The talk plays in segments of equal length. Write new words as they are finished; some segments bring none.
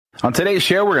On today's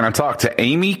show, we're going to talk to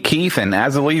Amy, Keith, and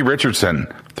Azalee Richardson.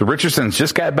 The Richardsons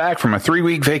just got back from a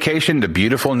 3-week vacation to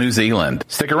beautiful New Zealand.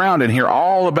 Stick around and hear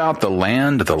all about the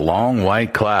land of the long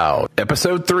white cloud.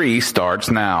 Episode 3 starts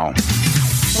now.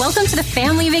 Welcome to the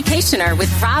Family Vacationer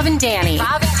with Rob and Danny.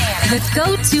 The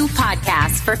go-to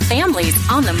podcast for families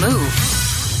on the move.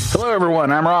 Hello,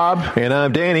 everyone. I'm Rob. And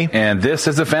I'm Danny. And this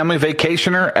is the Family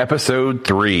Vacationer, Episode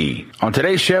 3. On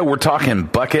today's show, we're talking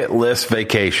bucket list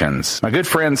vacations. My good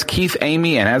friends Keith,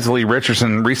 Amy, and Azalee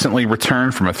Richardson recently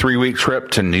returned from a 3-week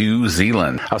trip to New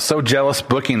Zealand. I was so jealous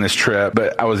booking this trip,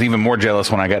 but I was even more jealous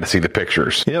when I got to see the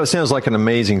pictures. You know, it sounds like an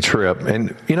amazing trip.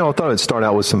 And, I thought I'd start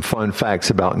out with some fun facts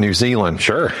about New Zealand.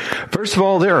 Sure. First of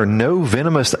all, there are no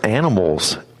venomous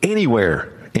animals anywhere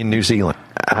in New Zealand.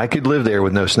 I could live there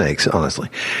with no snakes, honestly.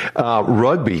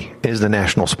 Rugby is the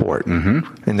national sport.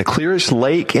 Mm-hmm. And the clearest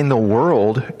lake in the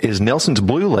world is Nelson's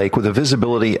Blue Lake with a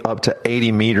visibility up to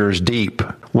 80 meters deep.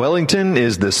 Wellington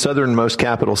is the southernmost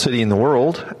capital city in the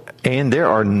world, and there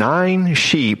are 9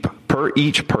 sheep per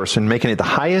each person, making it the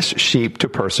highest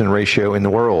sheep-to-person ratio in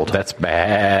the world. That's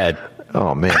bad.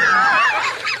 Oh, man.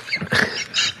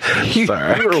 You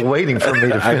were waiting for me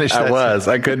to finish that. I was.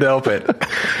 I couldn't help it.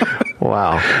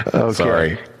 Wow. Okay.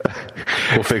 Sorry.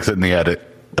 We'll fix it in the edit.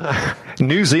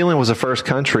 New Zealand was the first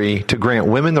country to grant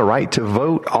women the right to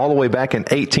vote all the way back in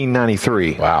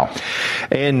 1893. Wow.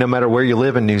 And no matter where you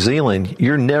live in New Zealand,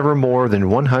 you're never more than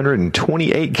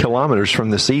 128 kilometers from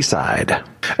the seaside.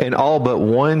 And all but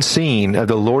one scene of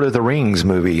the Lord of the Rings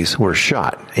movies were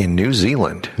shot in New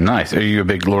Zealand. Nice. Are you a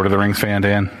big Lord of the Rings fan,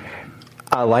 Dan?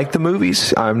 I like the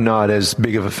movies. I'm not as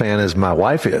big of a fan as my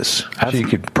wife is. She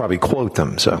could probably quote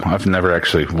them. So I've never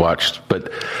actually watched,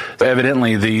 but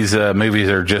evidently these movies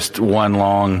are just one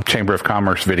long Chamber of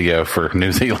Commerce video for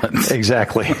New Zealand.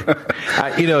 Exactly.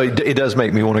 It does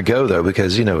make me want to go, though,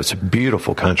 because, it's a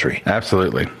beautiful country.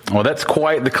 Absolutely. Well, that's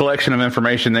quite the collection of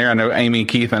information there. I know Amy,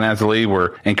 Keith, and Azalee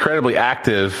were incredibly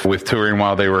active with touring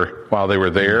while they were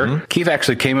there. Mm-hmm. Keith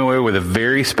actually came away with a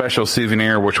very special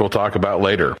souvenir, which we'll talk about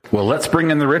later. Well, let's bring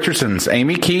in the Richardsons.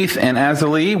 Amy, Keith, and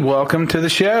Azalee, welcome to the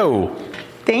show.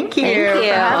 Thank you. For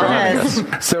having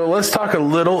us. So let's talk a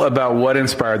little about what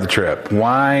inspired the trip.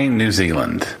 Why New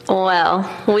Zealand? Well,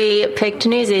 we picked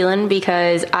New Zealand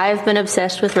because I've been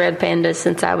obsessed with red pandas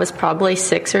since I was probably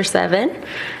 6 or 7.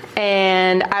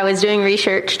 And I was doing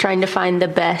research trying to find the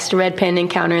best red panda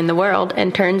encounter in the world.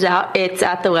 And turns out it's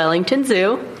at the Wellington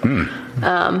Zoo.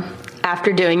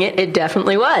 After doing it, it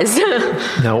definitely was.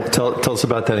 Now, tell us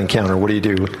about that encounter. What do you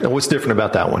do? What's different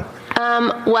about that one?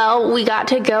 Well, we got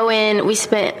to go in. We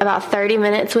spent about 30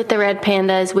 minutes with the red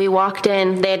pandas. We walked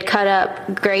in. They had cut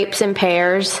up grapes and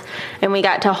pears, and we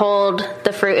got to hold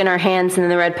the fruit in our hands, and then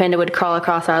the red panda would crawl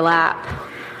across our lap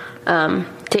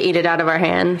to eat it out of our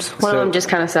hands. One of them just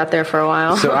kind of sat there for a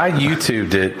while. So I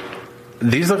YouTubed it.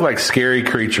 These look like scary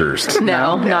creatures.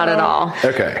 No, not at all.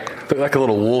 Okay. Look like a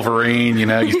little Wolverine, you're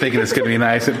thinking it's going to be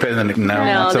nice. No,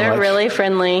 not so they're much. really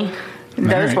friendly.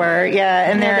 Those were,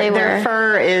 yeah, and their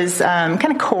fur is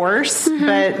kind of coarse,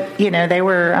 but they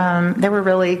were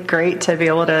really great to be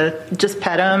able to just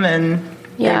pet them, and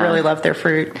they really love their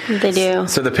fruit. They do.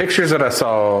 So the pictures that I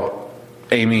saw,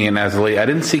 Amy and Azalee, I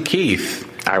didn't see Keith.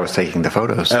 I was taking the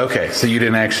photos. Okay, so you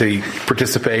didn't actually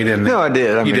participate in. No, I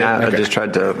did. I Okay. just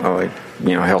tried to,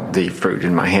 held the fruit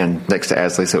in my hand next to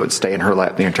Azalee so it would stay in her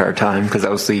lap the entire time, because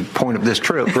that was the point of this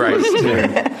trip, right?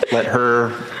 To let her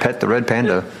pet the red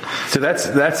panda. So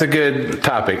that's a good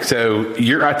topic. So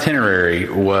your itinerary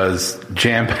was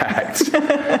jam packed.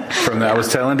 I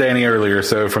was telling Danny earlier.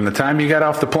 So from the time you got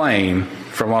off the plane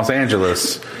from Los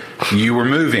Angeles, you were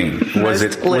moving. Was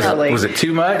it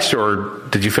too much, or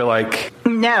did you feel like?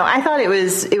 No, I thought it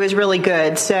was really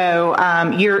good. So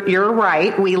you're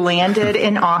right. We landed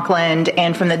in Auckland,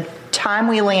 and from the time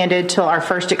we landed till our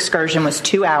first excursion was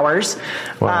 2 hours.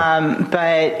 Wow.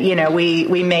 But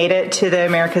we made it to the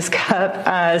America's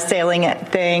Cup sailing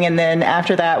thing, and then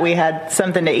after that we had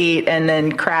something to eat, and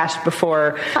then crashed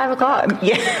before 5 o'clock.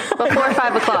 Yeah, before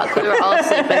 5 o'clock, we were all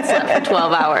asleep and slept for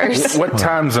 12 hours. What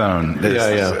time zone?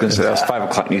 Yeah. That was 5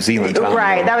 o'clock New Zealand time.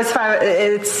 Right. That was 5.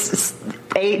 It's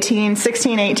 18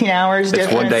 hours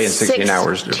difference. It's 1 day and 16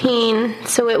 hours difference. 16,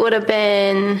 so it would have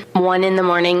been 1 in the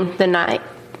morning the night.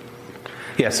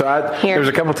 Yeah, so there was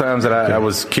a couple times that I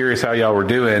was curious how y'all were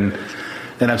doing,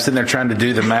 and I'm sitting there trying to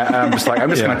do the math. I'm just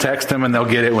going to text them, and they'll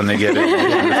get it when they get it.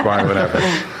 It's fine, whatever.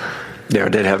 Yeah, I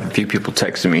did have a few people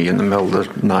texting me in the middle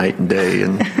of the night and day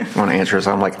and want to answer. So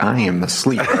I'm like, I am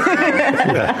asleep.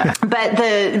 But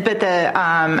the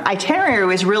itinerary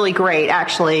was really great,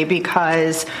 actually,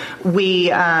 because we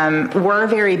were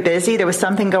very busy. There was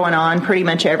something going on pretty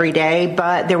much every day,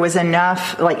 but there was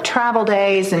enough like travel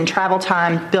days and travel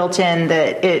time built in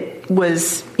that it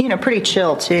was, pretty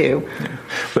chill too. Yeah.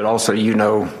 But also,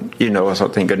 us, I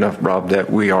think enough, Rob, that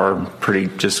we are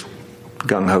pretty just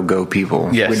gung-ho go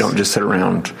people. Yes. We don't just sit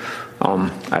around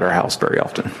at our house very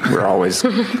often. We're always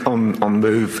on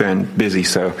move and busy.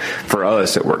 So for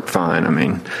us, it worked fine. I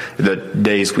mean, the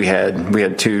days we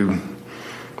had two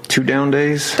down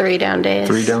days? 3 down days.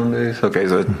 3 down days? Okay,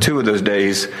 so 2 of those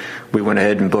days, we went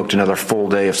ahead and booked another full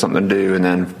day of something to do, and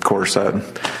then, of course, I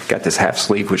got this half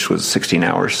sleep, which was 16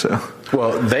 hours. So.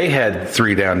 Well, they had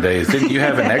 3 down days. Didn't you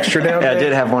have an extra down day? Yeah, I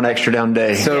did have one extra down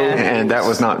day, and that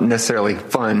was not necessarily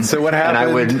fun. So what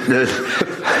happened?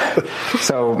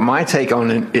 So my take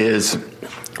on it is,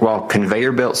 while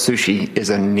conveyor belt sushi is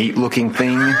a neat-looking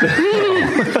thing,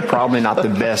 probably not the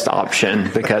best option,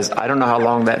 because I don't know how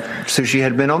long that sushi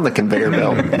had been on the conveyor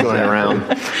belt going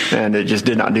around, and it just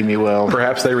did not do me well.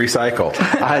 Perhaps they recycle.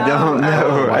 I don't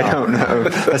know. Wow. I don't know.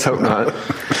 Let's hope not.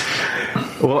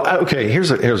 Well, okay, here's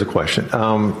a question.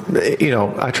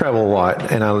 I travel a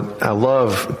lot, and I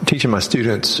love teaching my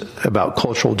students about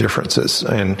cultural differences.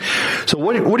 And so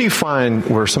what do you find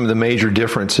were some of the major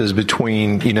differences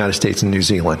between the United States and New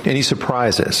Zealand? Any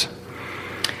surprises?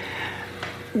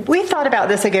 We thought about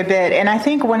this a good bit, and I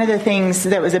think one of the things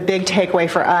that was a big takeaway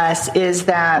for us is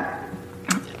that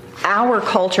our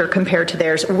culture compared to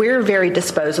theirs, we're very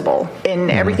disposable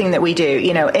in everything that we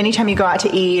do. Anytime you go out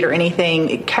to eat or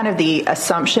anything, kind of the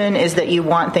assumption is that you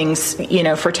want things,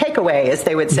 for takeaway, as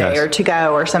they would say, yes, or to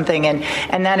go or something.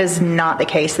 And that is not the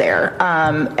case there.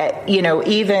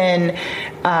 Even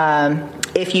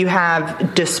if you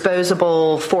have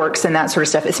disposable forks and that sort of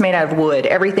stuff, it's made out of wood.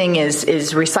 Everything is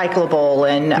recyclable.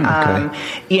 And,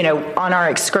 on our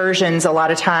excursions, a lot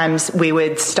of times we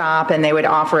would stop and they would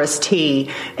offer us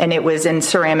tea, and it was in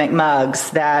ceramic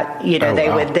mugs that,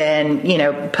 would then,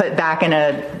 put back in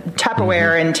a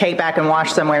Tupperware and take back and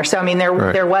wash somewhere. So, I mean,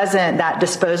 there wasn't that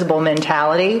disposable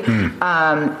mentality.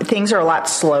 Things are a lot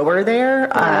slower there.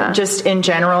 Just in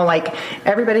general, like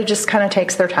everybody just kind of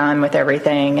takes their time with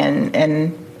everything,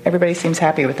 and everybody seems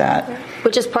happy with that.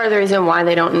 Which is part of the reason why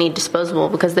they don't need disposable,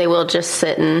 because they will just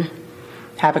sit and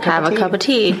have a cup of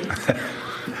tea.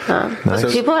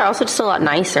 Nice. People are also just a lot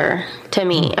nicer to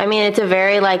me. I mean, it's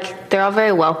they're all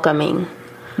very welcoming,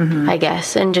 I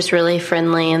guess, and just really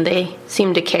friendly, and they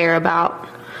seem to care about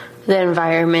the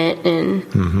environment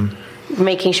and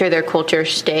making sure their culture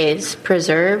stays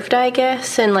preserved, I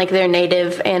guess, and like their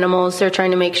native animals, they're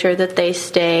trying to make sure that they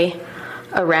stay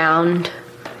around,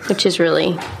 which is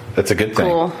really that's a good thing.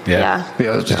 Cool. Yeah, I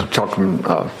was just talking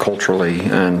culturally,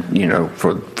 and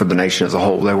for the nation as a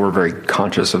whole, they were very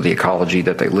conscious of the ecology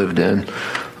that they lived in,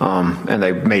 and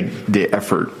they made the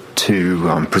effort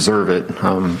to preserve it.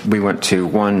 We went to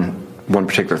one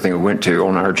particular thing we went to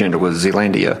on our agenda was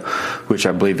Zealandia, which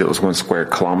I believe it was 1 square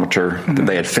kilometer that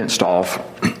they had fenced off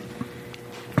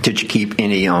to keep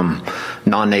any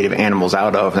non-native animals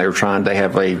out of. They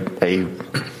have a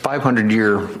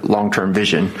 500-year long-term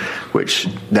vision, which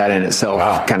that in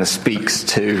itself kind of speaks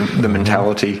to the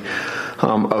mentality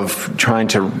of trying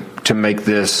to make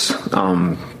this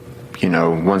 1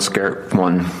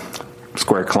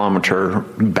 square kilometer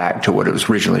back to what it was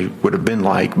originally would have been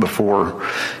like before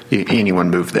anyone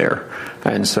moved there.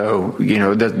 And so,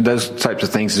 those types of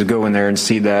things, to go in there and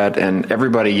see that, and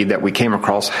everybody that we came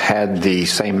across had the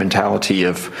same mentality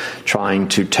of trying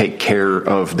to take care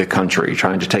of the country,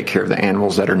 trying to take care of the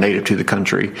animals that are native to the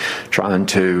country, trying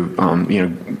to,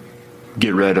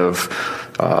 get rid of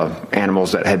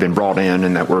animals that had been brought in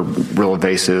and that were real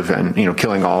invasive, and,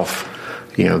 killing off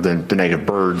the native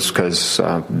birds, because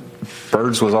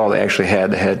birds was all they actually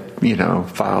had. They had,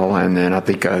 fowl, and then I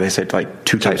think they said like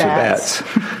 2 types of bats.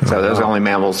 So those are the only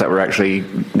mammals that were actually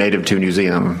native to New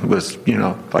Zealand was,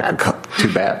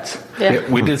 2 bats. Yeah,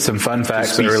 we did some fun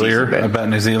facts earlier about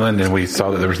New Zealand, and we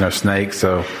saw that there was no snakes,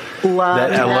 so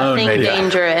that alone made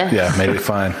dangerous. Made it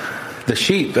fun. The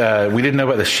sheep, we didn't know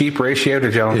about the sheep ratio.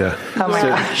 Did y'all? Yeah. Oh my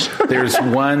gosh.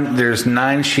 There's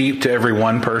 9 sheep to every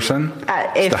 1 person.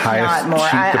 If the highest not more.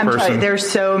 I'm person. telling you, there's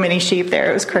so many sheep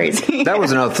there. It was crazy. That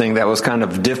was another thing that was kind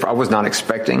of different. I was not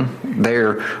expecting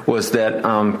there was that,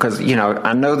 because,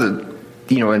 I know that,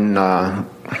 in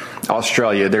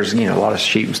Australia, there's, a lot of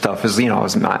sheep and stuff. Is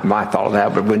was my thought of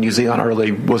that. But with New Zealand, I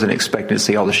really wasn't expecting to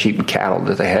see all the sheep and cattle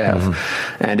that they have.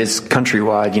 And it's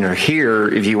countrywide. Here,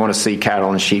 if you want to see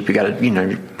cattle and sheep, you got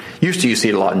to, Used to you see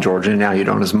it a lot in Georgia, and now you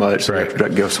don't as much. So Right. you have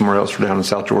to go somewhere else for down in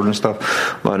South Georgia and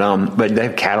stuff. But they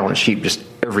have cattle and sheep just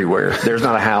everywhere. There's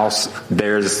not a house.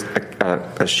 There's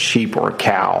a sheep or a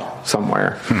cow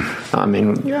somewhere. I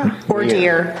mean, Or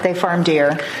deer. They farm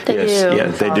deer. They do. Yeah,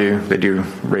 they do. They do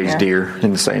raise deer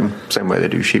in the same way they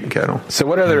do sheep and cattle. So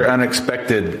what other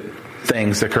unexpected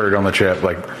things occurred on the trip?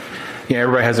 Like,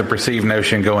 everybody has a perceived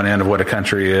notion going in of what a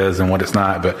country is and what it's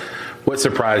not, but what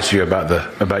surprised you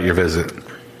about your visit?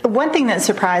 One thing that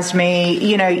surprised me,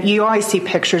 you always see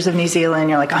pictures of New Zealand.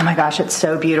 You're like, oh my gosh, it's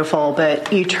so beautiful.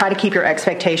 But you try to keep your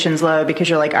expectations low because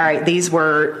you're like, all right, these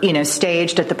were,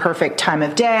 staged at the perfect time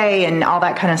of day and all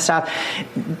that kind of stuff.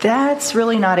 That's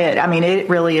really not it. I mean, it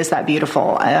really is that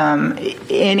beautiful.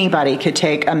 Anybody could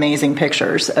take amazing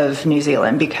pictures of New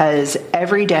Zealand because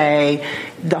every day,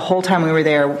 the whole time we were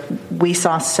there, we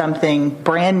saw something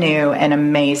brand new and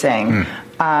amazing,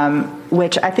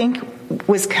 which I think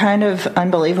was kind of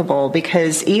unbelievable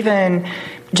because even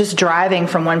just driving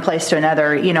from one place to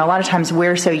another, a lot of times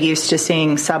we're so used to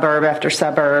seeing suburb after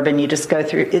suburb and you just go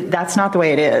through that's not the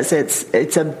way it is.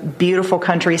 It's a beautiful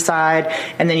countryside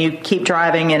and then you keep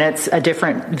driving and it's a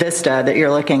different vista that you're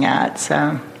looking at.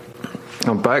 So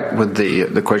back with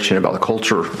the question about the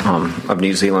culture of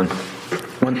New Zealand,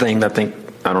 one thing that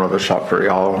I don't know if it's shock for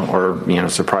y'all or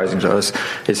surprising to us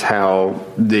is how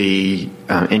the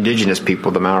indigenous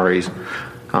people, the Maoris.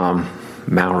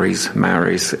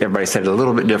 Everybody said it a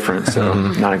little bit different, so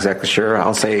not exactly sure.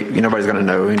 I'll say nobody's going to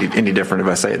know any different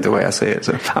if I say it the way I say it.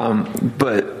 So,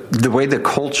 but the way the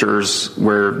cultures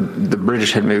where the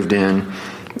British had moved in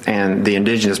and the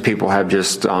indigenous people have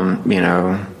just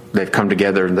they've come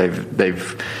together and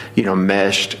they've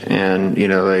meshed and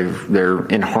they're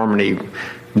in harmony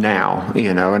now,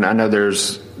 and I know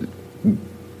there's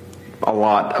a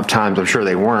lot of times I'm sure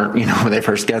they weren't, when they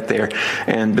first got there.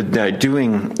 But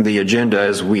doing the agenda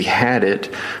as we had it,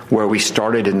 where we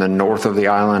started in the north of the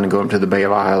island and go up to the Bay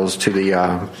of Isles to the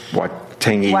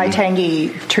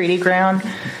Waitangi Treaty Ground,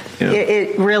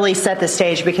 it really set the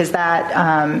stage because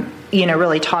that,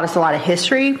 really taught us a lot of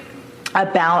history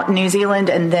about New Zealand,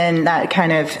 and then that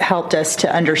kind of helped us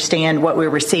to understand what we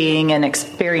were seeing and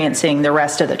experiencing the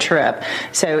rest of the trip.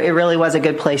 So it really was a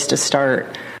good place to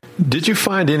start. Did you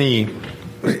find any,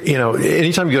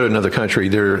 anytime you go to another country,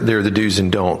 there are the do's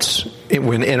and don'ts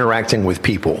when interacting with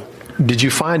people. Did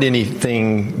you find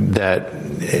anything that,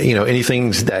 any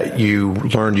things that you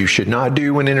learned you should not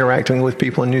do when interacting with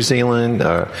people in New Zealand?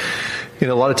 A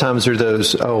lot of times there are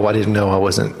those, I didn't know I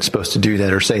wasn't supposed to do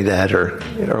that or say that, or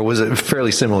was it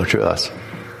fairly similar to us?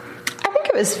 I think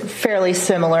it was fairly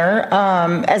similar.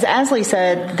 As Asley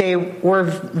said, they were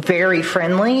very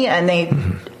friendly and they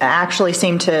actually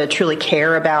seemed to truly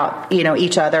care about,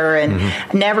 each other and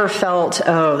never felt,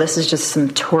 this is just some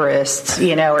tourists,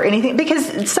 or anything.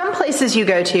 Because some places you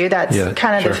go to, that's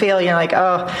kind of the feel. You're like,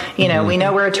 we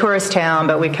know we're a tourist town,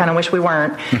 but we kind of wish we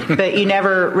weren't. But you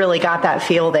never really got that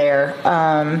feel there.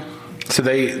 So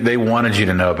they wanted you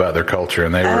to know about their culture,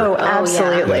 and they were.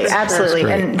 Absolutely,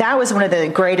 absolutely, and that was one of the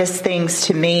greatest things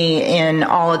to me in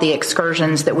all of the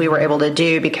excursions that we were able to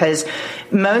do, because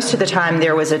most of the time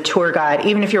there was a tour guide,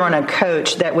 even if you're on a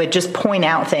coach, that would just point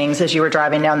out things as you were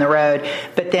driving down the road.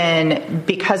 But then,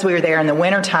 because we were there in the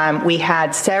wintertime, we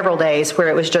had several days where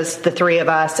it was just the three of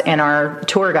us and our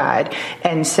tour guide,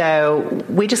 and so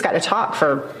we just got to talk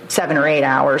for 7 or 8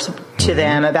 hours to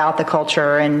them about the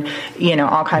culture and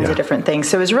all kinds of different things.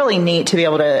 So it was really neat to be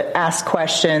able to ask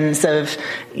questions of,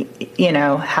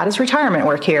 how does retirement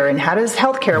work here and how does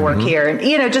healthcare work here,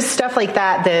 and just stuff like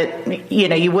that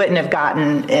you wouldn't have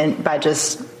gotten by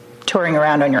just touring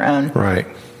around on your own. Right.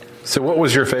 So what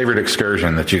was your favorite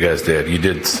excursion that you guys did? You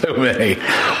did so many.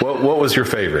 What was your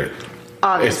favorite?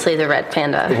 Obviously, the red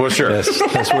panda. Well, sure.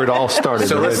 That's where it all started.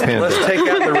 So let's take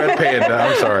out the red panda.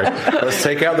 I'm sorry. Let's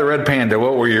take out the red panda.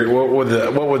 What was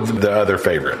the other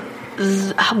favorite?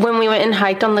 When we went and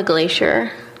hiked on the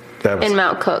glacier in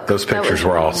Mount Cook. Those pictures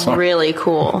were awesome. Really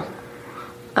cool.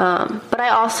 But I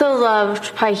also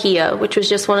loved Paihia, which was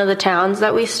just one of the towns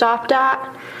that we stopped at.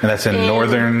 And that's in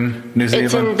northern New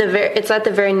Zealand? It's at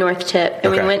the very north tip.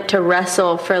 And we went to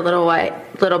Wrestle for a little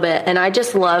bit. And I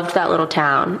just loved that little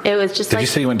town. It was just Did you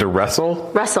say you went to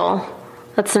Wrestle? Wrestle.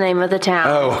 That's the name of the town.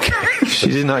 Oh, okay. She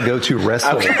did not go to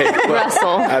Wrestle. Okay,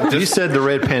 Wrestle. You said the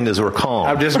red pandas were calm.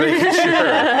 I'm just making sure.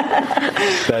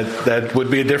 That would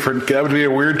be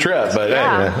a weird trip, but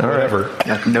hey, whatever.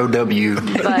 Yeah, no W on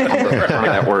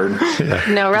that word. Yeah.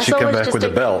 No, Wrestle you should come was back with a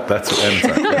belt. That's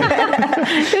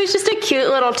it was just a cute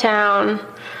little town.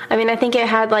 I mean, I think it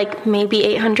had maybe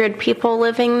 800 people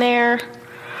living there.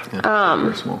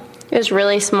 Very small. It was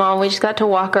really small. We just got to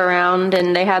walk around,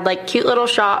 and they had like cute little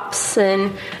shops,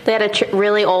 and they had a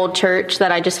really old church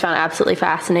that I just found absolutely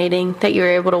fascinating, that you were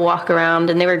able to walk around,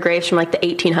 and they were graves from like the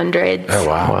 1800s. Oh,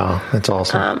 wow. Wow, that's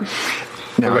awesome.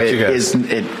 No,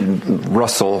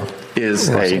 Russell is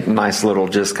a nice little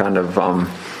just kind of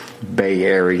Bay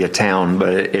Area town,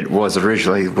 but it was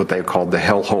originally what they called the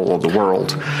hellhole of the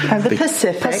world. Of the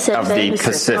Pacific. Of the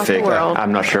Pacific.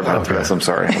 I'm not sure about this. I'm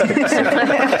sorry.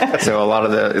 So a lot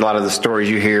of the stories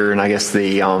you hear, and I guess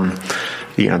the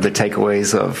the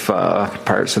takeaways of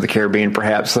Pirates of the Caribbean,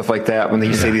 perhaps stuff like that. When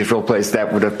you see these real places,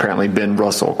 that would have apparently been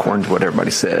Russell, according to what everybody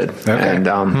said. Okay. And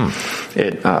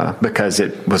it because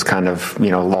it was kind of a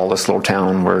lawless little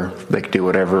town where they could do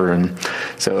whatever, and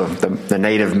so the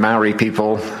native Maori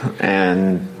people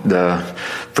and the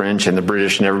French and the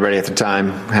British and everybody at the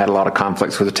time had a lot of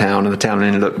conflicts with the town, and the town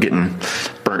ended up getting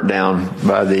burnt down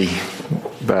by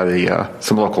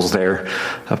some locals there,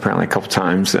 apparently a couple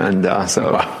times, and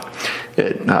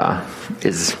it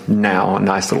is now a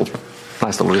nice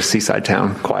little seaside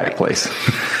town, quiet place.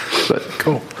 But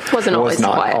cool. Wasn't always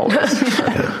quiet.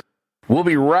 Always. We'll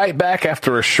be right back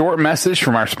after a short message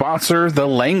from our sponsor, The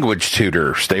Language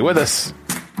Tutor. Stay with us.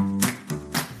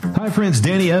 Hi friends,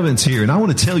 Danny Evans here, and I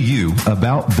want to tell you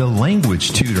about The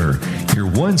Language Tutor, your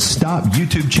one-stop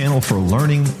YouTube channel for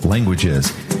learning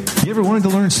languages. You ever wanted to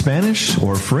learn Spanish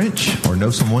or French, or know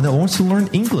someone that wants to learn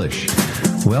English?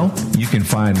 Well, you can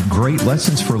find great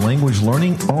lessons for language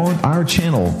learning on our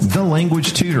channel, The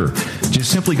Language Tutor.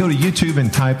 Just simply go to YouTube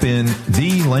and type in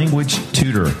The Language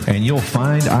Tutor, and you'll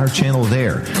find our channel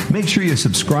there. Make sure you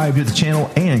subscribe to the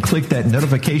channel and click that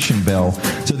notification bell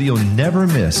so that you'll never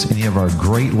miss any of our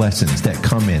great lessons that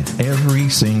come in every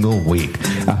single week.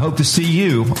 I hope to see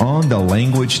you on The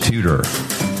Language Tutor.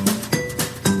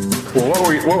 Well,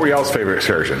 what were y'all's favorite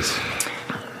excursions?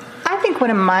 I think one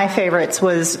of my favorites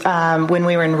was when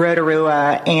we were in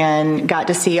Rotorua and got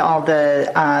to see all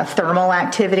the thermal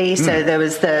activity. So there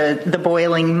was the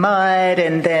boiling mud,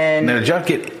 and then... Now, did y'all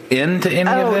get into any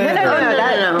of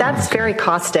that? No. That's very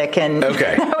caustic, and that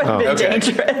would have been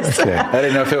dangerous. Okay. I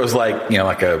didn't know if it was like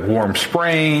a warm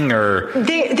spring, or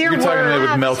you're talking it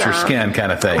would melt your skin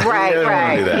kind of thing.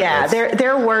 Right. Yeah,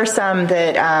 there were some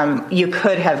that you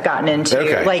could have gotten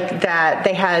into, like that.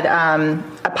 They had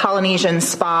a Polynesian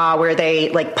spa where they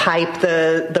like pipe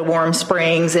the warm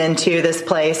springs into this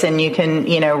place, and you can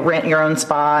rent your own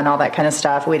spa and all that kind of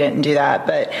stuff. We didn't do that,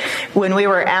 but when we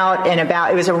were out and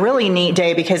about, it was a really neat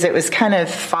day because it was kind of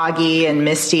foggy and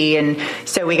misty, and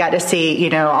so we got to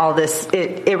see all this.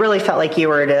 It really felt like you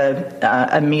were at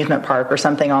a amusement park or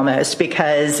something almost,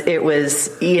 because it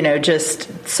was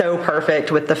just so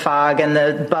perfect with the fog and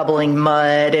the bubbling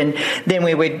mud. And then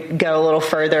we would go a little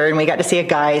further and we got to see a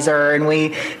geyser, and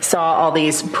we saw all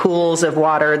these pools of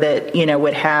water that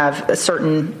would have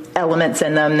certain elements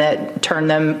in them that turn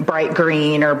them bright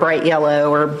green or bright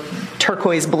yellow or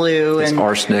turquoise blue, and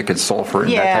arsenic and sulfur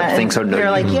and that type of thing. So no, they're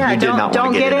like,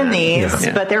 don't get in these,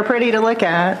 but they're pretty to look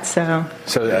at. So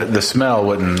the smell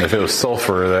wouldn't, if it was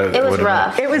sulfur, it was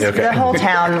rough. It was the whole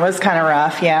town was kind of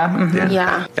rough. Yeah. Mm-hmm.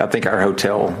 Yeah. I think our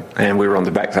hotel, and we were on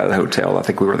the back side of the hotel. I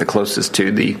think we were the closest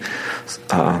to the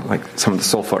like some of the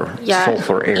sulfur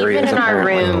areas. Even in our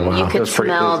room, you could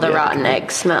smell the rotten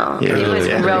egg smell. Yeah. It was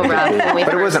real rough when we first got there.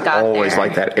 But it wasn't always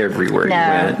like that everywhere you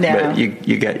went. But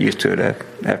you got used to it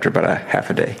after about a half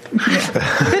a day.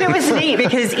 But it was neat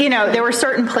because there were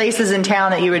certain places in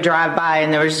town that you would drive by,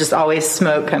 and there was just always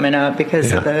smoke coming up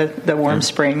because of the warm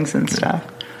springs and stuff.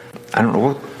 I don't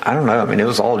know. I mean, it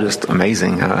was all just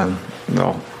amazing. I don't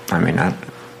know if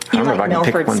I can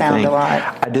pick one thing. A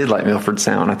lot. I did like Milford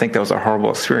Sound. I think that was a horrible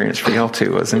experience for y'all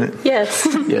too, wasn't it? Yes.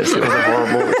 Yes, it was a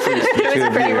horrible experience. It was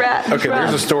pretty rough. Okay,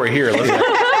 there's a story here. Let's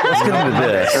get into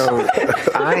this. So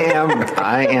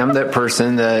I am that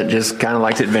person that just kind of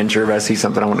likes adventure. If I see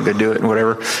something, I want to go do it and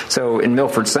whatever. So in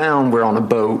Milford Sound, we're on a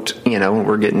boat,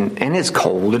 and it's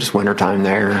cold. It's wintertime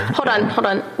there. Hold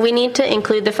on. We need to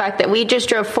include the fact that we just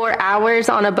drove 4 hours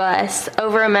on a bus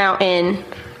over a mountain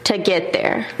to get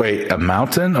there. Wait, a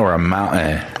mountain or a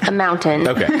mountain? A mountain.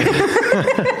 Okay.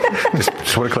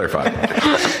 just want to clarify.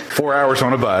 4 hours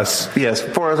on a bus. Yes,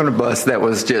 4 hours on a bus. That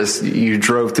was just, you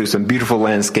drove through some beautiful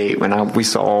landscape, and we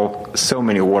saw so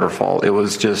many waterfalls. It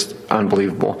was just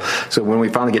unbelievable. So when we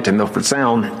finally get to Milford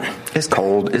Sound, It's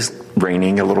cold. It's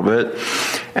raining a little bit.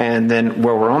 And then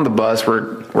where we're on the bus,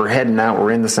 we're heading out.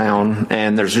 We're in the Sound,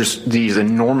 and there's just these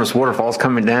enormous waterfalls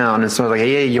coming down. And so I was like,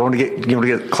 hey, you want to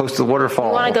get close to the waterfall?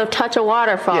 You want to go touch a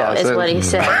waterfall is what he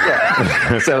said.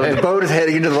 Yeah. So the boat is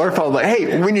heading into the waterfall. I'm like,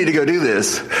 hey, we need to go do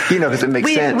this. Because it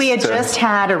makes sense. We had just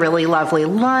had a really lovely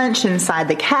lunch inside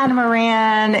the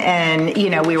catamaran,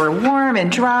 and we were warm and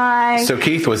dry. So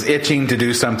Keith was itching to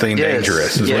do something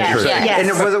dangerous. Is what you're saying. And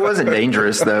it wasn't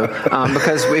dangerous though,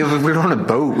 because we were on a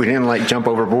boat. We didn't jump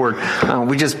overboard.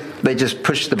 They just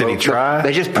pushed the boat. Did he try?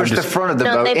 They just pushed the front of the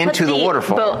boat into the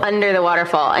waterfall. Boat under the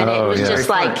waterfall, and it was just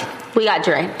we got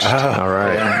drenched. All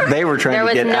right. Yeah. They were trying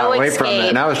to get away from it,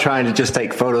 and I was trying to just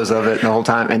take photos of it the whole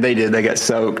time, and they did. They got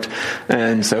soaked,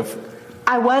 and so.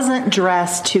 I wasn't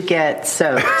dressed to get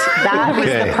soaked. That was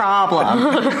the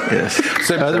problem. Yes.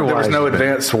 So there was no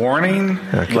advance warning?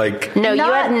 Okay. No, you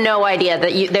had no idea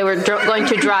that they were going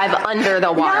to drive under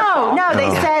the waterfall. No, they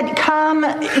said come,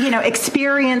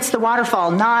 experience the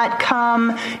waterfall, not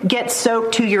come get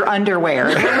soaked to your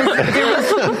underwear. There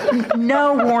was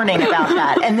no warning about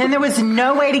that. And then there was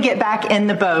no way to get back in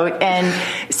the boat. And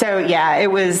so, it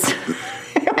was...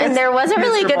 And there wasn't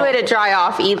really a good way to dry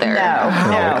off either. No.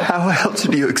 How else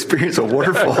do you experience a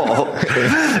waterfall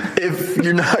if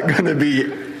you're not going to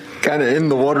be kind of in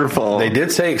the waterfall? They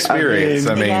did say experience.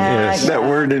 That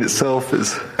word in itself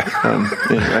is.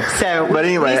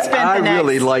 Anyway. I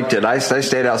really liked it. I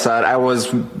stayed outside. I was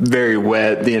very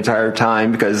wet the entire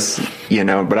time because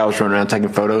but I was running around taking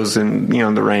photos in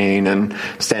the rain and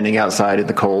standing outside in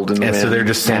the cold and the wind. So they're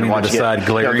just standing on the side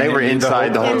glaring. They were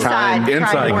inside the whole time.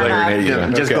 Inside glaring at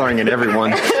you. Just glaring at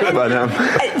everyone.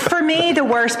 But for me, the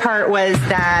worst part was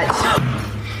that.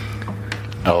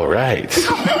 All right.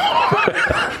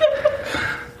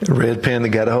 Red pen that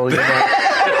got a hold of you.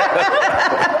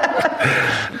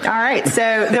 All right.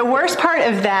 So the worst part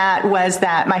of that was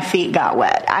that my feet got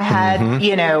wet. I had,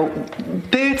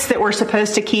 boots that were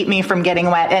supposed to keep me from getting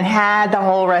wet and had the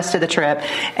whole rest of the trip.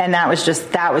 And that was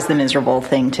the miserable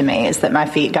thing to me, is that my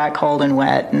feet got cold and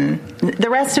wet. And the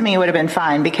rest of me would have been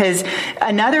fine, because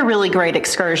another really great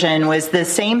excursion was the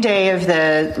same day of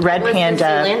the Red Panda.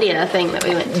 The Zealandia thing that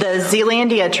we went to. The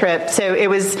Zealandia trip. So it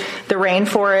was the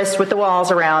rainforest with the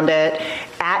walls around it.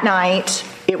 At night,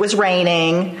 it was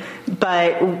raining.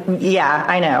 But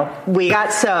I know we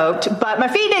got soaked, but my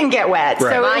feet didn't get wet.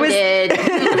 Right. So Mine did.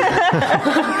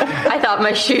 I thought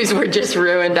my shoes were just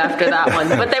ruined after that one,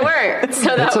 but they weren't.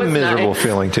 So that's a miserable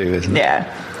feeling too, isn't it?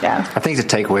 Yeah. I think the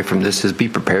takeaway from this is be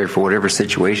prepared for whatever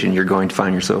situation you're going to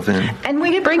find yourself in. And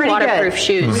we did bring waterproof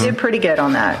shoes. We did pretty good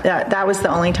on that. That was the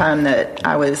only time that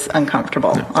I was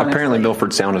uncomfortable. Apparently,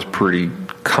 Milford Sound is pretty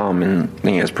common.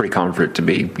 It's pretty common for it to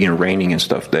be raining and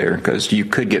stuff there, because you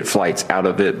could get flights out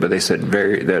of it, but they said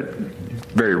very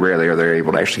rarely are they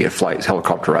able to actually get flights,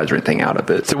 helicopter rides, or anything out of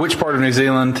it. So which part of New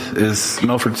Zealand is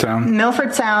Milford Sound?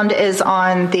 Milford Sound is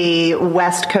on the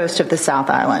west coast of the South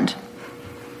Island.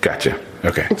 Gotcha.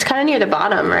 Okay. It's kind of near the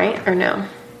bottom, right? Or no?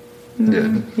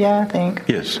 Yeah, I think.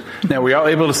 Yes. Now, were y'all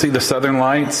able to see the southern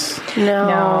lights?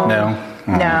 No.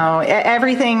 No.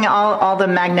 Everything, all the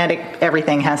magnetic,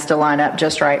 everything has to line up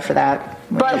just right for that.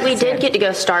 But we did get to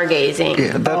go stargazing.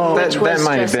 Yeah, that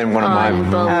might have been one of my.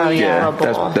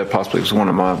 That possibly was one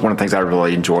of the things I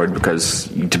really enjoyed, because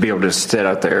to be able to sit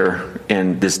out there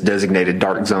in this designated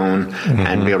dark zone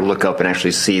and be able to look up and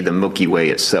actually see the Milky Way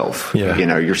itself. Yeah.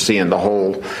 You're seeing the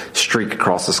whole streak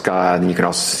across the sky, and you can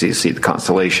also see the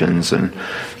constellations, and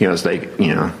as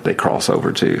they cross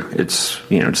over too. It's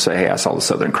to say, hey, I saw the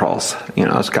Southern Cross.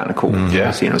 It's kind of cool.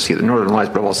 Yeah. See the Northern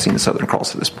Lights, but I've also seen the Southern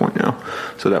Cross at this point now.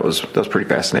 So that was pretty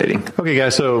fascinating. Okay,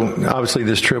 guys, so obviously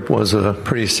this trip was a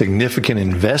pretty significant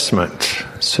investment.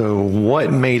 So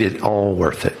what made it all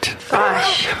worth it?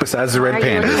 Gosh. Besides the Red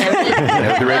Panda.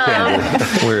 The Red Panda.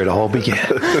 Where it all began.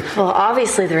 Well,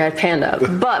 obviously the Red Panda.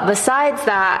 But besides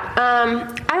that,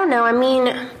 I don't know. I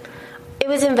mean, it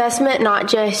was investment not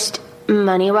just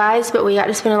money-wise, but we got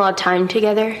to spend a lot of time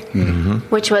together,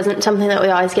 which wasn't something that we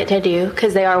always get to do,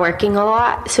 because they are working a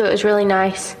lot. So it was really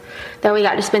nice that we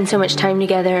got to spend so much time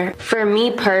together. For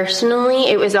me personally,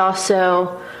 it was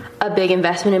also a big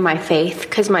investment in my faith,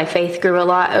 because my faith grew a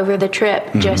lot over the trip.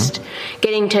 Just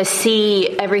getting to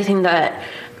see everything that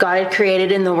God had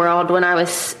created in the world. When I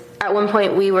was, at one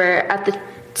point, we were at the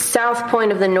south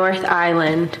point of the North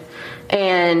Island,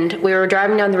 and we were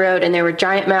driving down the road, and there were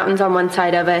giant mountains on one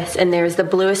side of us, and there was the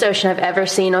bluest ocean I've ever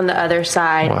seen on the other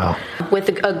side. Wow. With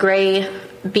a gray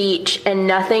beach and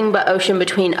nothing but ocean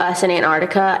between us and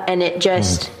Antarctica, and it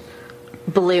just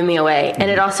blew me away.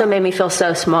 And it also made me feel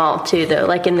so small too, though,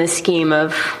 like in the scheme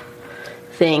of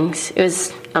things. It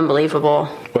was unbelievable.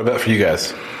 What about for you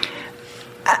guys?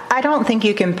 I don't think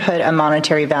you can put a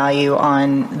monetary value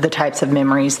on the types of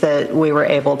memories that we were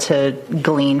able to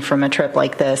glean from a trip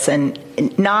like this, and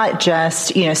not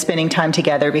just, spending time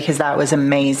together, because that was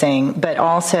amazing, but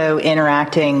also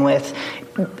interacting with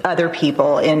other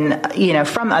people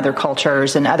from other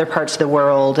cultures and other parts of the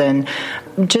world, and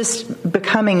just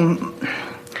becoming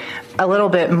a little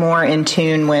bit more in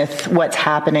tune with what's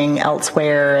happening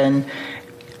elsewhere. And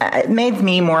it made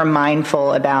me more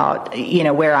mindful about,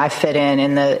 where I fit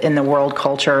in the world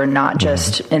culture, not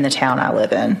just in the town I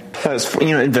live in.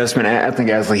 Investment. I think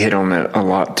Asley hit on that a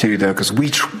lot too, though, because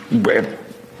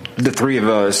the three of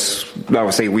us, I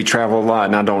would say we travel a lot,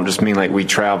 and I don't just mean like we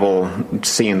travel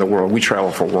seeing the world. We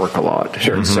travel for work a lot.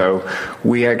 Sure. So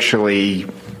we actually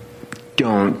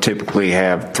don't typically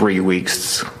have 3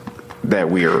 weeks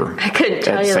that we are. I couldn't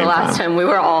tell you the last time we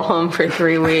were all home for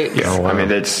 3 weeks. Yeah, I mean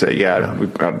that's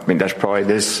that's probably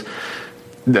this.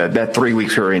 That 3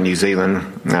 weeks we were in New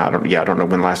Zealand. I don't know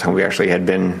when the last time we actually had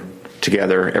been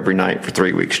together every night for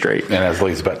 3 weeks straight. And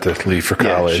Asley's about to leave for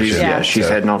college. She's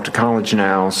heading off to college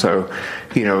now. So,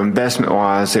 investment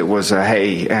wise, it was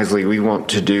hey, Asley, we want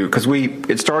to do, because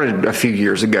it started a few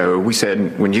years ago. We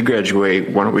said, when you graduate,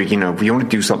 why don't we, if you want to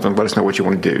do something, let us know what you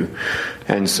want to do.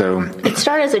 And so it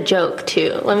started as a joke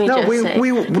too. Let me say.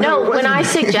 When I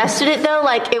suggested it though,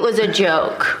 it was a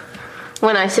joke.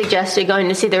 When I suggested going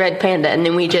to see the red panda, and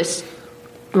then we just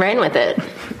ran with it.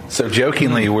 So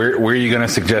jokingly, where are you going to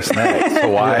suggest next?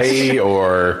 Hawaii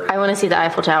or? I want to see the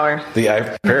Eiffel Tower.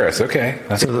 Paris, okay.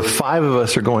 So the 5 of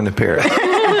us are going to Paris.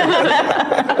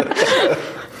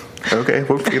 Okay,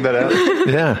 we'll figure that out.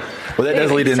 Yeah. Well, that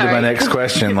does lead into my next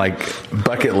question,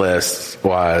 bucket list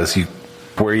wise,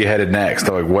 where are you headed next?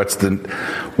 What's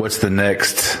the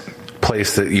next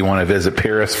place that you want to visit?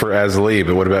 Paris for Asley,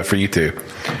 but what about for you two?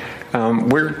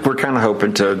 We're kind of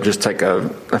hoping to just take a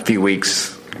few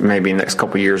weeks, maybe next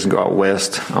couple of years, and go out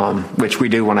west, which we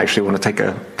do want to take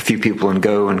a few people and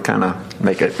go and kind of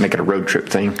make it a road trip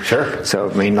thing. Sure. So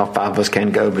not 5 of us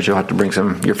can go, but you'll have to bring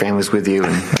your families with you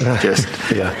and just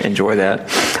enjoy that.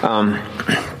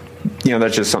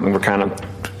 That's just something we're kind of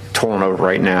toiling over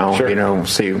right now. Sure.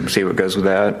 See what goes with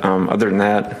that. Other than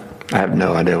that, I have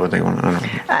no idea what they want.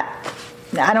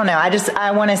 I don't know.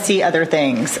 I want to see other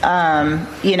things.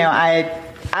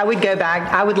 I would go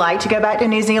back. I would like to go back to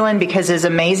New Zealand, because as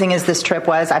amazing as this trip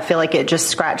was, I feel like it just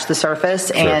scratched the surface.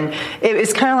 Sure. And it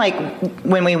was kind of like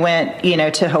when we went,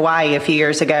 to Hawaii a few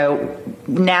years ago.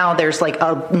 Now there's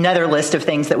another list of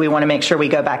things that we want to make sure we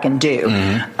go back and do.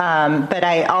 Mm-hmm. But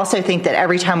I also think that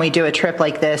every time we do a trip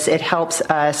like this, it helps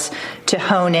us to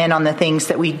hone in on the things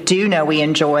that we do know we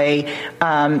enjoy,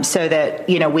 so that,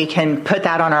 we can put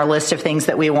that on our list of things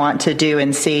that we want to do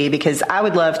and see. Because I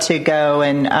would love to go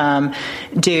and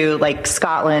do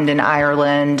Scotland and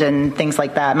Ireland and things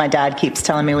like that. My dad keeps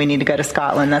telling me we need to go to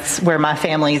Scotland. That's where my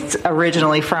family's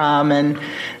originally from. And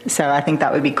so I think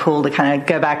that would be cool to kind of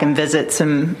go back and visit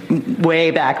some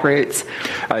way back roots.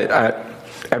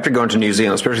 After going to New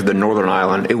Zealand, especially the Northern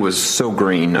Island, it was so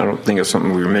green. I don't think it's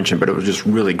something we mentioned, but it was just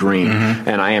really green. Mm-hmm.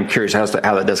 And I am curious how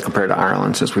that does compare to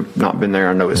Ireland, since we've not been there.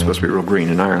 I know it's supposed to be real green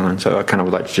in Ireland, so I kind of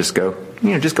would like to just go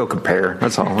compare.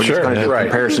 That's all. We're just going to do a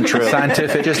comparison trip.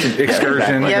 Scientific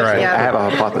excursion. Yep, right. yep. I have a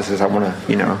hypothesis. I want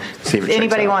to, see if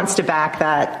anybody wants to back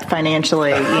that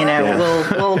financially,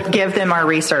 we'll give them our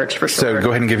research for sure. So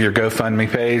go ahead and give your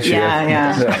GoFundMe page.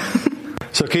 Yeah.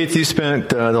 So, Keith, you spent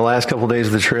the last couple of days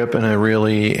of the trip in a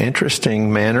really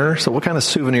interesting manner. So what kind of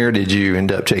souvenir did you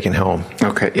end up taking home?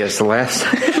 Okay, yes, the last.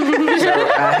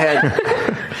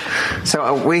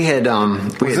 We had.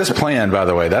 Was this planned, by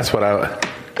the way? That's what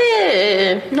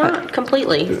not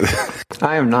completely.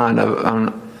 I am not.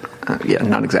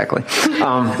 Not exactly.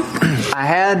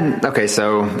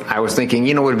 So I was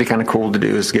thinking, what would be kind of cool to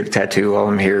do is get a tattoo while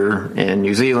I'm here in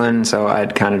New Zealand. So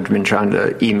I'd kind of been trying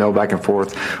to email back and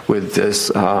forth with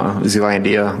this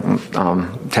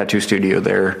Zealandia tattoo studio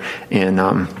there in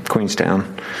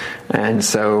Queenstown. And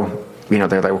so, they're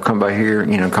like, well, come by here,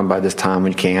 come by this time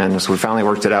when you can. So we finally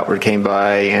worked it out. We came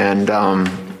by and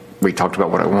we talked about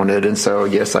what I wanted. And so,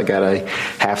 yes, I got a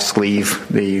half sleeve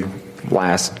the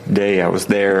last day I was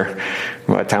there.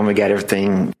 By the time we got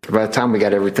everything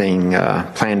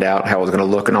planned out, how it was going to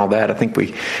look and all that, I think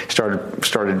we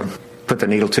started put the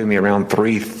needle to me around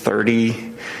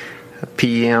 3:30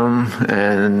 p.m.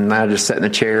 and I just sat in the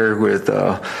chair with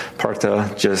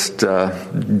Partha, just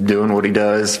doing what he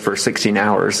does for 16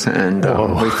 hours, and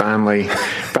we finally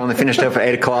finished up at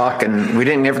 8 o'clock, and we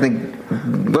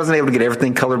wasn't able to get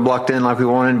everything color blocked in like we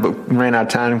wanted, but we ran out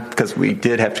of time because we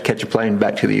did have to catch a plane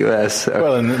back to the U.S. So.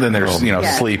 Well, and then there's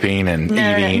sleeping and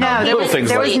eating. No, there was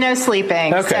no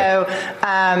sleeping. Okay. So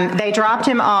they dropped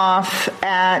him off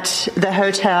at the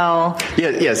hotel.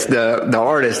 Yes, the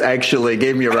artist actually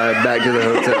gave me a ride back to the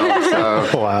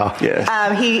hotel. So, wow. Yes.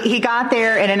 He got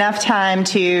there in enough time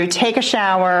to take a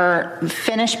shower,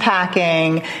 finish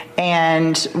packing,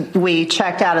 and we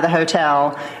checked out of the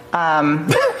hotel,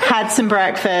 had some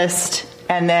breakfast,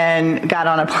 and then got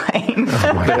on a plane.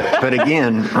 But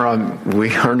again,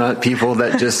 we are not people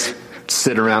that just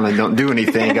sit around and don't do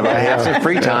anything. If I have some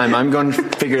free time, I'm going to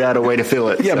figure out a way to fill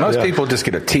it. Yeah, most people just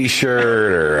get a T-shirt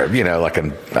or, like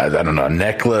a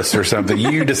necklace or something.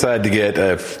 You decide to get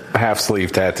a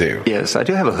half-sleeve tattoo. Yes, I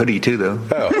do have a hoodie too, though.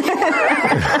 Oh.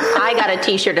 I got a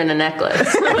T-shirt and a necklace.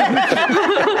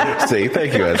 See,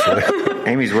 thank you, Ashley.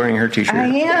 Amy's wearing her T-shirt. I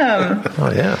am.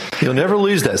 Oh, yeah. You'll never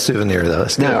lose that souvenir, though.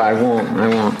 No, I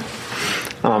won't.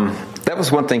 That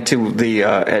was one thing, too,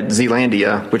 at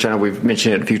Zealandia, which I know we've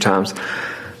mentioned it a few times.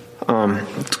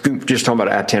 Just talking about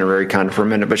itinerary kind of for a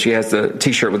minute, but she has the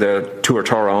T-shirt with the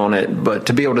Tuatara on it. But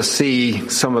to be able to see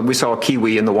we saw a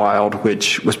kiwi in the wild,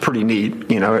 which was pretty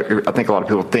neat. I think a lot of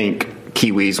people think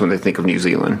kiwis when they think of New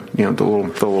Zealand. The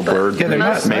little bird. Yeah, they're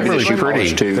not really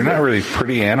pretty. Too, they're not really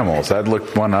pretty animals. I'd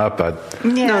looked one up. I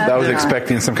was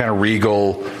expecting some kind of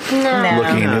regal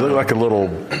looking. It looked like a little.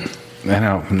 I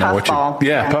don't know puffball.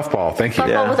 Puffball. Thank you.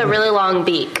 Puffball with a really long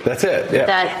beak. That's it.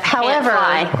 Yeah.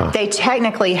 However, they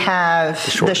technically have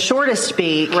the shortest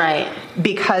beak, right?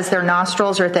 Because their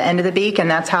nostrils are at the end of the beak, and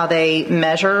that's how they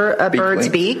measure a bird's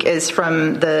beak is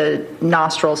from the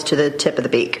nostrils to the tip of the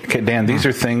beak. Okay, Dan, these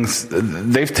are things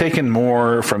they've taken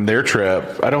more from their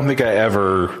trip. I don't think I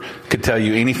ever could tell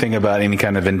you anything about any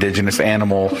kind of indigenous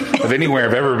animal of anywhere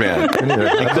I've ever been,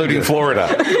 including Florida.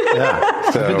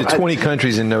 Yeah, so, I've been to 20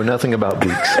 countries and know nothing about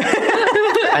beaks.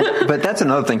 But that's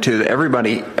another thing too. That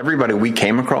everybody we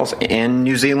came across in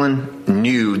New Zealand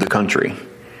knew the country.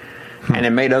 And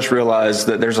it made us realize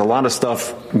that there's a lot of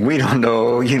stuff we don't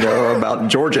know, about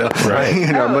Georgia,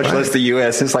 right? Much less the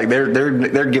U.S. It's like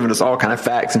they're giving us all kind of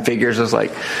facts and figures. It's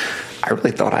like I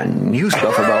really thought I knew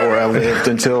stuff about where I lived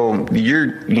until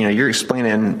you're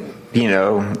explaining.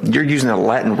 You're using a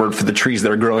Latin word for the trees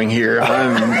that are growing here.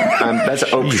 That's an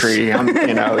oak tree.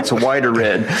 It's a white or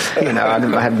red.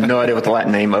 I have no idea what the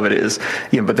Latin name of it is.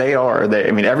 But they are.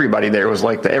 Everybody there was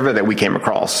like everybody that we came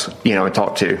across, and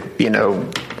talked to,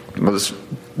 was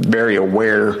very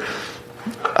aware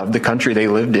of the country they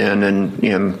lived in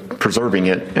and preserving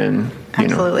it and.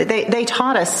 Absolutely. They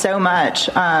taught us so much.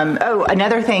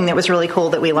 Another thing that was really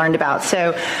cool that we learned about.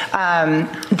 So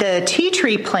the tea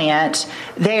tree plant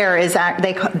there is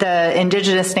the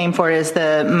indigenous name for it is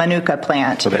the Manuka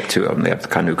plant. So they have two of them. They have the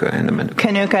Kanuka and the Manuka.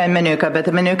 Kanuka and Manuka, but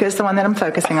the Manuka is the one that I'm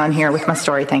focusing on here with my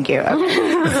story. Thank you. Okay.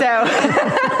 So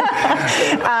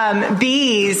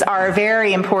bees are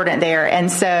very important there.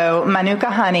 And so Manuka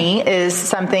honey is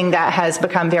something that has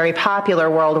become very popular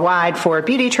worldwide for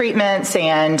beauty treatments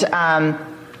and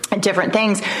different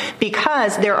things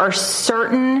because there are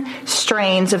certain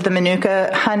strains of the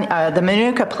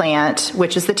Manuka plant,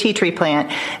 which is the tea tree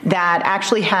plant, that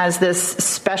actually has this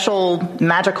special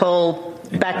magical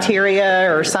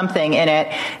bacteria or something in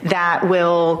it that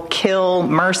will kill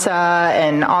MRSA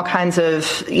and all kinds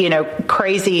of,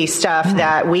 crazy stuff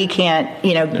that we can't,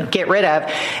 get rid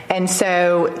of. And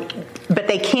so, but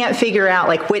they can't figure out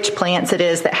like which plants it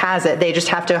is that has it. They just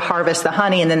have to harvest the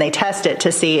honey and then they test it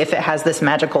to see if it has this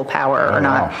magical power or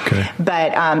not. Okay.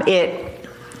 But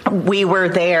we were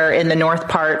there in the north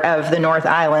part of the North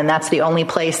Island. That's the only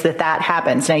place that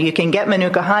happens. Now, you can get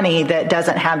Manuka honey that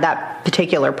doesn't have that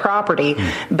particular property,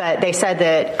 but they said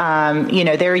that,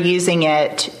 they're using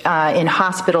it in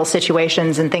hospital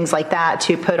situations and things like that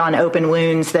to put on open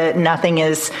wounds that nothing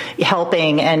is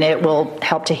helping and it will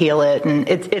help to heal it. And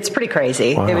it's pretty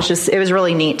crazy. Wow. It was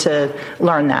really neat to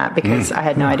learn that because I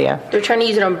had no idea. They're trying to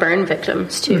use it on burn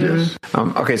victims, too.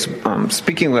 Mm-hmm.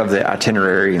 Speaking of the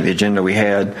itinerary and the agenda we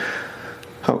had,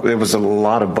 it was a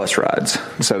lot of bus rides.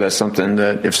 So that's something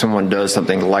that if someone does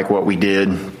something like what we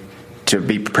did, to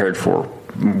be prepared for.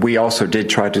 We also did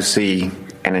try to see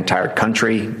an entire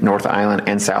country, North Island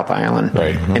and South Island,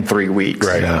 in 3 weeks.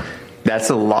 Right. Yeah. That's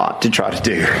a lot to try to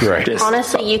do. Right.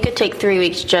 Honestly, you could take 3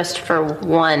 weeks just for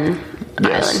one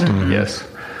island. Mm-hmm. Yes.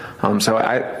 So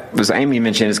as Amy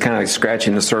mentioned, it's kind of like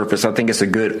scratching the surface. I think it's a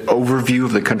good overview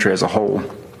of the country as a whole.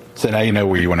 So now you know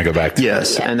where you want to go back to.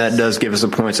 Yes, and that does give us the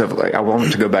points of like, I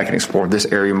want to go back and explore this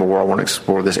area more. I want to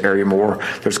explore this area more.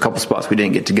 There's a couple spots we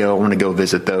didn't get to go. I want to go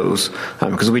visit those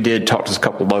because we did talk to a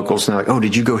couple of locals and they're like, oh,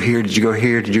 did you go here? Did you go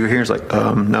here? Did you go here? It's like,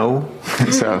 no.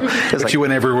 So but like, you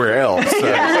went everywhere else. So.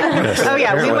 Oh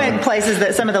yeah, we went places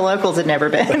that some of the locals had never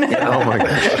been. Oh my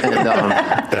gosh.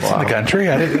 And, that's in the country.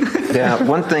 I didn't. Yeah,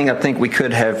 one thing I think we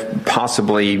could have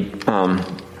possibly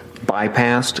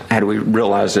bypassed had we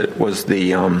realized it was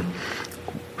the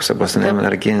what's the name of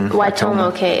that again?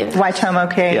 Waitomo Cave.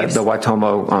 Waitomo Caves. Yeah, the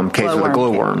Waitomo caves with the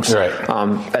glowworms. Right.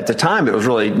 At the time, it was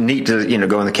really neat to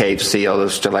go in the cave to see all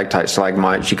those stalactites,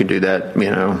 stalagmites. You could do that.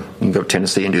 You can go to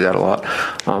Tennessee and do that a lot.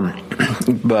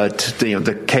 But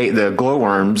the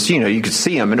glowworms, you could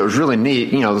see them, and it was really neat.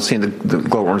 Seeing the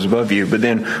glowworms above you. But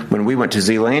then when we went to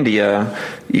Zealandia,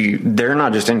 they're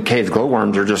not just in caves.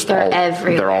 Glowworms are just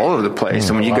everywhere. They're all over the place.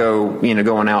 And when you go,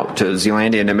 going out to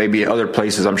Zealandia, and there may be other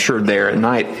places, I'm sure there at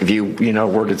night. If you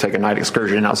were to take a night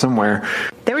excursion out somewhere,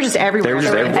 they were just everywhere.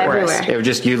 Everywhere. It was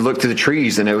just you look to the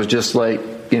trees and it was just like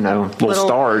little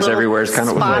stars everywhere. It's kind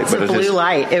of spots like, of blue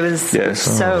light. It was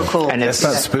so cool. And it's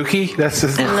not spooky. That's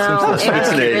just No, it's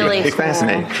fascinating. really It's cool.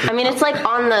 fascinating. I mean, it's like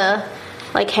on the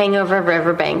hangover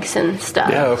riverbanks and stuff.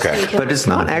 Yeah, okay. So But it's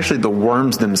not actually the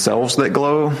worms themselves that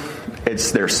glow.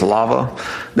 It's their saliva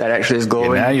that actually is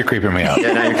glowing. now you're creeping me out.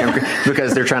 Yeah, now you're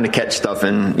because they're trying to catch stuff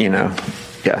and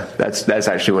yeah, that's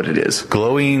actually what it is.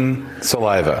 Glowing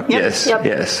saliva. Yes, Yep.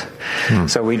 yes.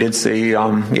 So we did see,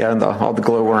 all the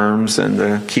glowworms and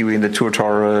the kiwi and the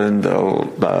tuatara and the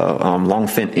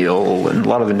longfin eel and a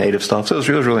lot of the native stuff. So it was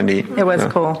really neat. It was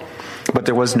cool. But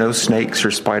there was no snakes or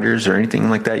spiders or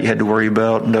anything like that you had to worry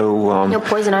about. no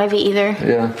poison ivy either.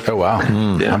 Yeah. Oh wow.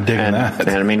 Yeah. I'm digging that.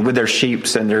 And I mean, with their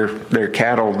sheeps and their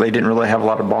cattle, they didn't really have a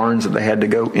lot of barns that they had to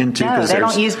go into. No, they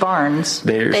don't use barns.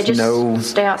 There's They just no.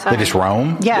 stay outside. They just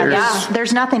roam. Yeah,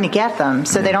 there's nothing to get them,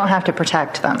 so they don't have to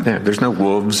protect them. Yeah, there's no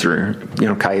wolves or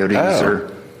coyotes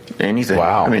or anything.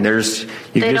 Wow. I mean,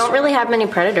 they don't really have many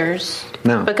predators.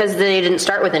 No. Because they didn't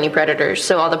start with any predators.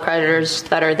 So all the predators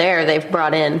that are there, they've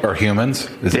brought in. Or humans.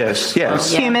 Yes. Yeah.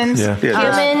 Humans. Yeah.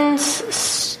 Humans,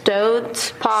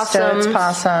 stoats, possums.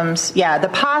 Possums. Yeah, the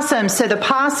possums. So the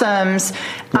possums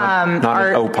not are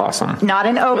an opossum. not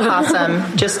an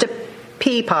opossum, just a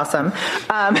pea possum.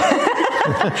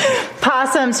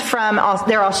 Possums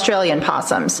they're Australian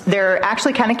possums. They're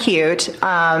actually kind of cute.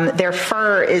 Their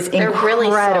fur is really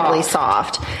incredibly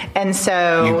soft. And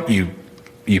so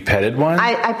You petted one?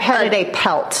 I petted a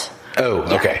pelt. Oh,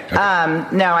 okay.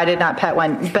 No, I did not pet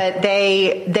one, but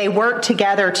they work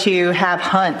together to have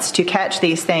hunts to catch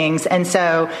these things, and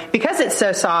so because it's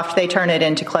so soft, they turn it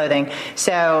into clothing.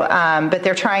 So, but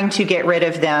they're trying to get rid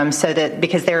of them so that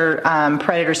because they're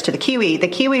predators to the kiwi. The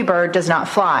kiwi bird does not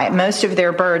fly. Most of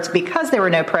their birds, because there were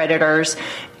no predators.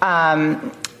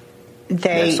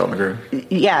 They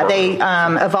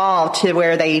evolved to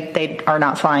where they are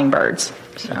not flying birds.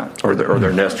 So. Or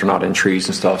their nests are not in trees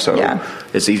and stuff, so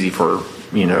it's easy for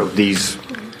these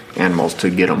animals to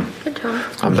get them.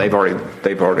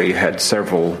 They've already had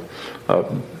several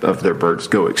of their birds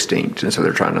go extinct, and so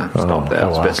they're trying to stop that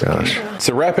as best they can.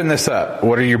 So wrapping this up,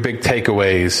 what are your big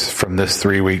takeaways from this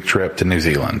 3-week trip to New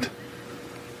Zealand?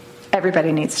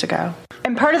 Everybody needs to go.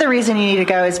 And part of the reason you need to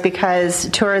go is because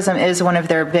tourism is one of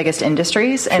their biggest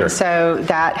industries, and so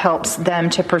that helps them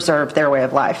to preserve their way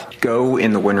of life. Go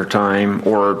in the wintertime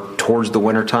or towards the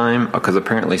wintertime, because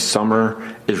apparently summer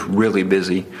is really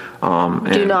busy.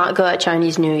 Do not go at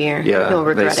Chinese New Year. Yeah, You'll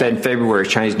regret they said it. February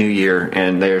is Chinese New Year,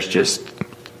 and there's just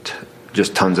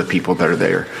tons of people that are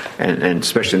there, and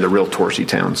especially in the real touristy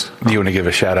towns. Do you want to give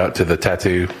a shout out to the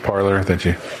tattoo parlor that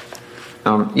you...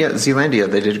 Zealandia,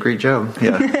 they did a great job.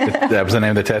 Yeah. That was the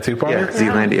name of the tattaoo parlor? Yeah,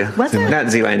 Zealandia. Was it? Not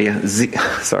Zealandia.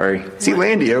 Sorry.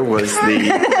 Zealandia was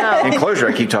the enclosure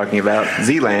I keep talking about.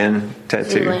 Zealand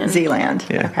tattoo. Zealand.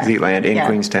 Yeah, Okay. Zealand in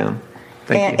Queenstown.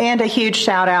 Thank you. And a huge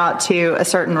shout out to a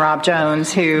certain Rob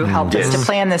Jones who helped us to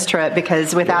plan this trip,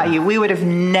 because without you, we would have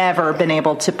never been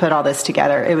able to put all this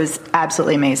together. It was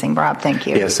absolutely amazing, Rob. Thank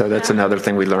you. Yeah, so that's another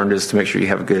thing we learned, is to make sure you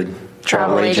have a good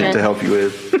travel agent to help you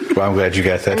with. Well, I'm glad you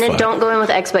got that. And then don't go in with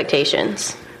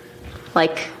expectations.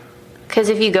 Because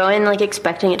if you go in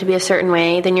expecting it to be a certain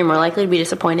way, then you're more likely to be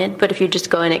disappointed. But if you just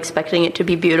go in expecting it to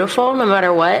be beautiful, no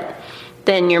matter what,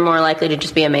 then you're more likely to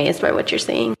just be amazed by what you're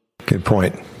seeing. Good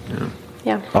point.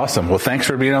 Yeah. Awesome. Well, thanks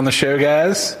for being on the show,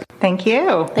 guys. Thank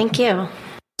you. Thank you.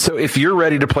 So if you're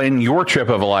ready to plan your trip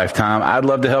of a lifetime, I'd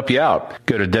love to help you out.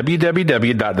 Go to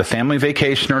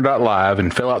www.thefamilyvacationer.live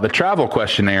and fill out the travel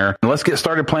questionnaire, and let's get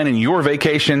started planning your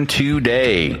vacation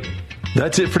today.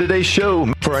 That's it for today's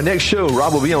show. For our next show,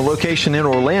 Rob will be on location in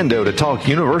Orlando to talk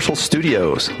Universal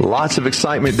Studios. Lots of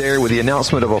excitement there with the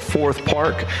announcement of a fourth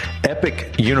park,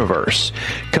 Epic Universe.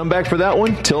 Come back for that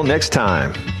one. Till next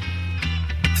time.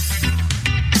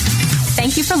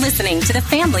 Thank you for listening to The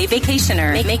Family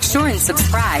Vacationer. Make sure and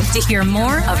subscribe to hear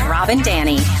more of Rob and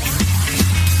Danny.